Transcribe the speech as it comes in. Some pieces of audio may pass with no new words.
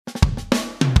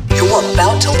You're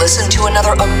about to listen to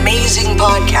another amazing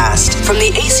podcast from the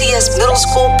ACS Middle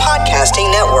School Podcasting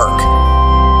Network.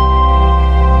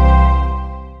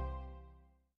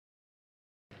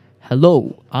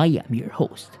 Hello, I am your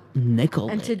host,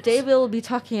 Nicholas. And today we'll be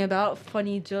talking about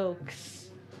funny jokes.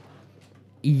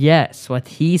 Yes, what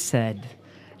he said.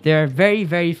 They're very,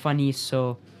 very funny,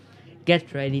 so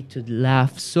get ready to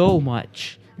laugh so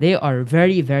much. They are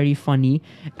very, very funny,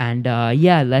 and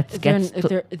let's get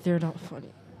If they're not funny.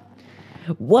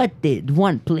 What did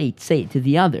one plate say to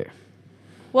the other?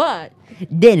 What?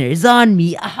 Dinner's on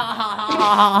me.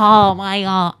 Oh my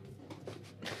god.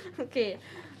 Okay,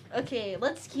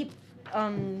 let's keep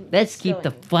Let's keep the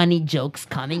going. funny jokes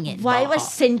coming in. Why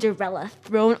was Cinderella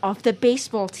thrown off the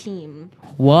baseball team?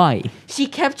 Why? She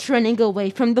kept running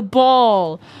away from the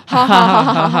ball. Oh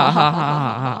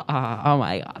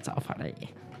my god, so funny.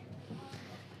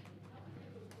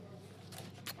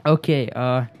 Okay,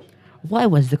 why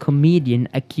was the comedian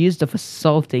accused of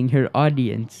assaulting her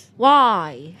audience?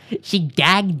 Why? She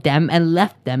gagged them and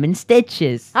left them in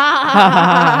stitches. What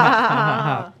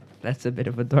That's a bit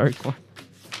of a dark one.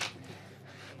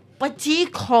 do you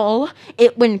call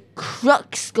it when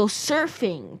crooks go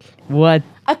surfing? What?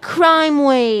 A crime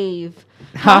wave.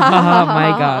 Oh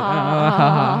my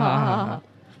god.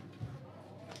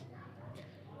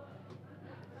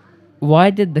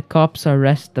 Why did the cops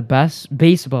arrest the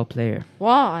baseball player?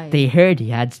 Why? They heard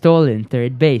he had stolen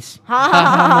third base. Oh my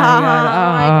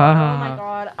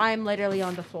god, I'm literally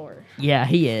on the floor. Yeah,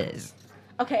 he is.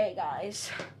 Okay,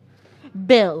 guys.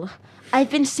 Bill,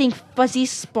 I've been seeing fuzzy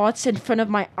spots in front of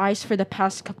my eyes for the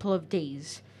past couple of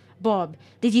days. Bob,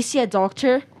 did you see a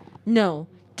doctor? No,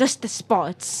 just the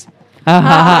spots.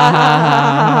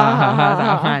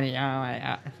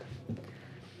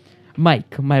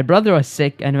 Mike, my brother was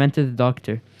sick and went to the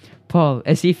doctor. Paul,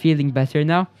 is he feeling better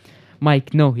now?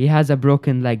 Mike, no, he has a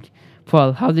broken leg.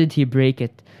 Paul, how did he break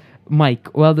it? Mike,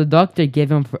 well, the doctor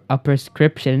gave him a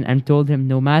prescription and told him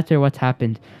no matter what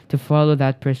happened to follow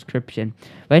that prescription.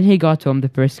 When he got home, the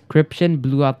prescription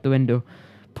blew out the window.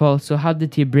 Paul, so how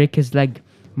did he break his leg?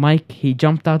 Mike, he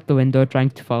jumped out the window trying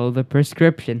to follow the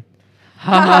prescription.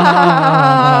 That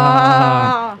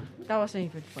wasn't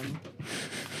even funny.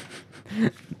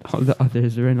 All the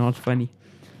others were not funny.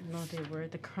 No, they were.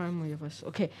 The crime wave was...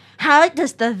 Okay, how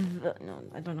does the... No,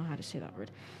 I don't know how to say that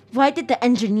word. Why did the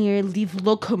engineer leave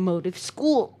locomotive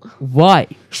school? Why?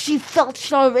 She felt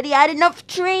she already had enough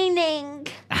training.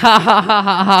 Guys,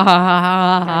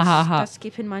 just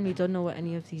keep in mind we don't know what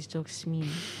any of these jokes mean.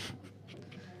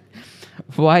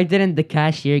 Why didn't the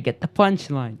cashier get the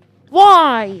punchline?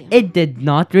 Why? It did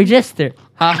not register.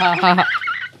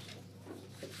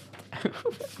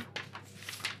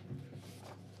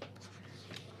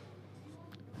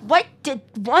 What did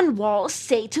one wall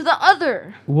say to the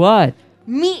other? What?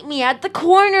 Meet me at the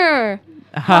corner.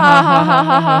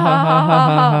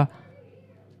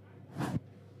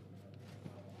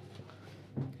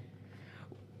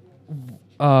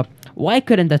 Why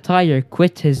couldn't the tire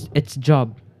quit its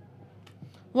job?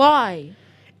 Why?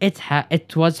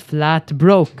 It was flat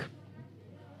broke.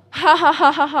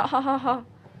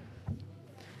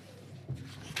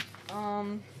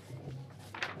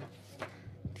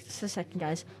 Just a second,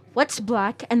 guys. What's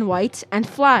black and white and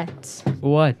flat?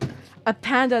 What? A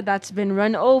panda that's been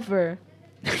run over.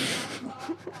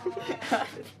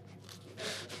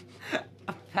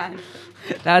 That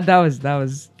was. That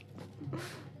was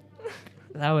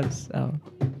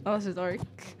dark.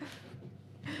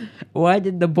 Why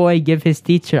did the boy give his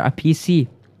teacher a PC?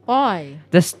 Why?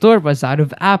 The store was out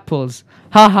of apples.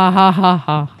 Ha ha ha ha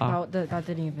ha ha. That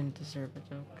didn't even deserve a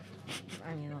joke.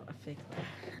 I mean, a fake.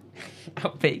 A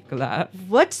fake laugh.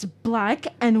 What's black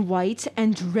and white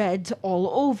and red all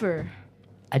over?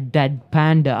 A dead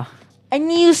panda. A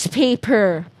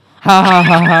newspaper. Ha ha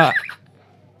ha ha.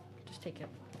 Just take it.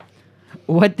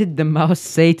 What did the mouse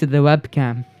say to the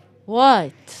webcam?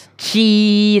 What?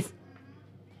 Cheese.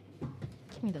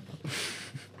 Give me the book.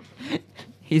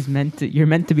 You're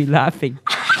meant to be laughing.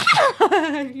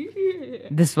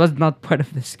 This was not part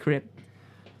of the script.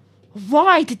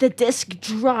 Why did the disk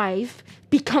drive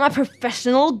become a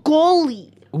professional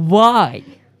goalie? Why?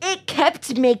 It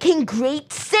kept making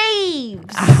great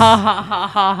saves. Ha ha ha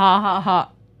ha ha ha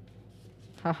ha.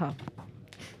 Haha.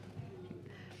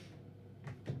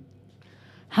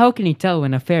 How can you tell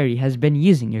when a fairy has been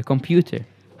using your computer?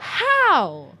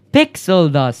 How?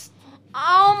 Pixel dust.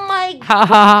 Oh my Ha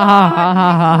ha ha ha ha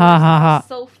ha ha ha.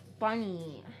 So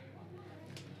funny.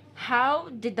 How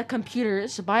did the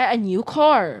computers buy a new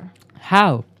car?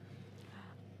 How?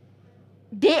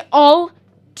 They all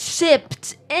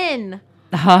chipped in.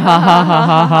 Ha ha ha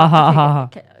ha ha ha ha.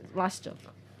 Okay, last joke.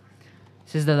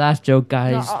 This is the last joke, No,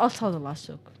 guys. I'll tell the last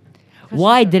joke.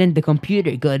 Why didn't the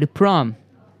computer go to prom?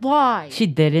 Why? She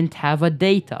didn't have a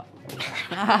data.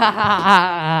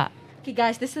 Okay,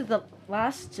 guys, this is the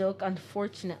last joke,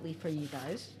 unfortunately for you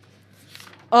guys.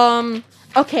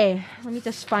 Okay, let me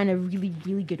just find a really,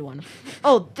 really good one.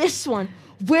 Oh, this one.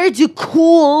 Where do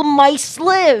cool mice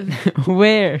live?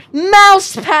 Where?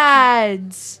 Mouse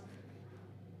pads!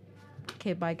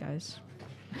 Okay, bye, guys.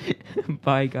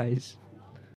 Bye, guys.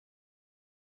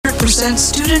 100%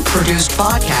 student produced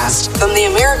podcast from the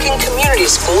American Community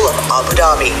School of Abu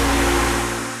Dhabi.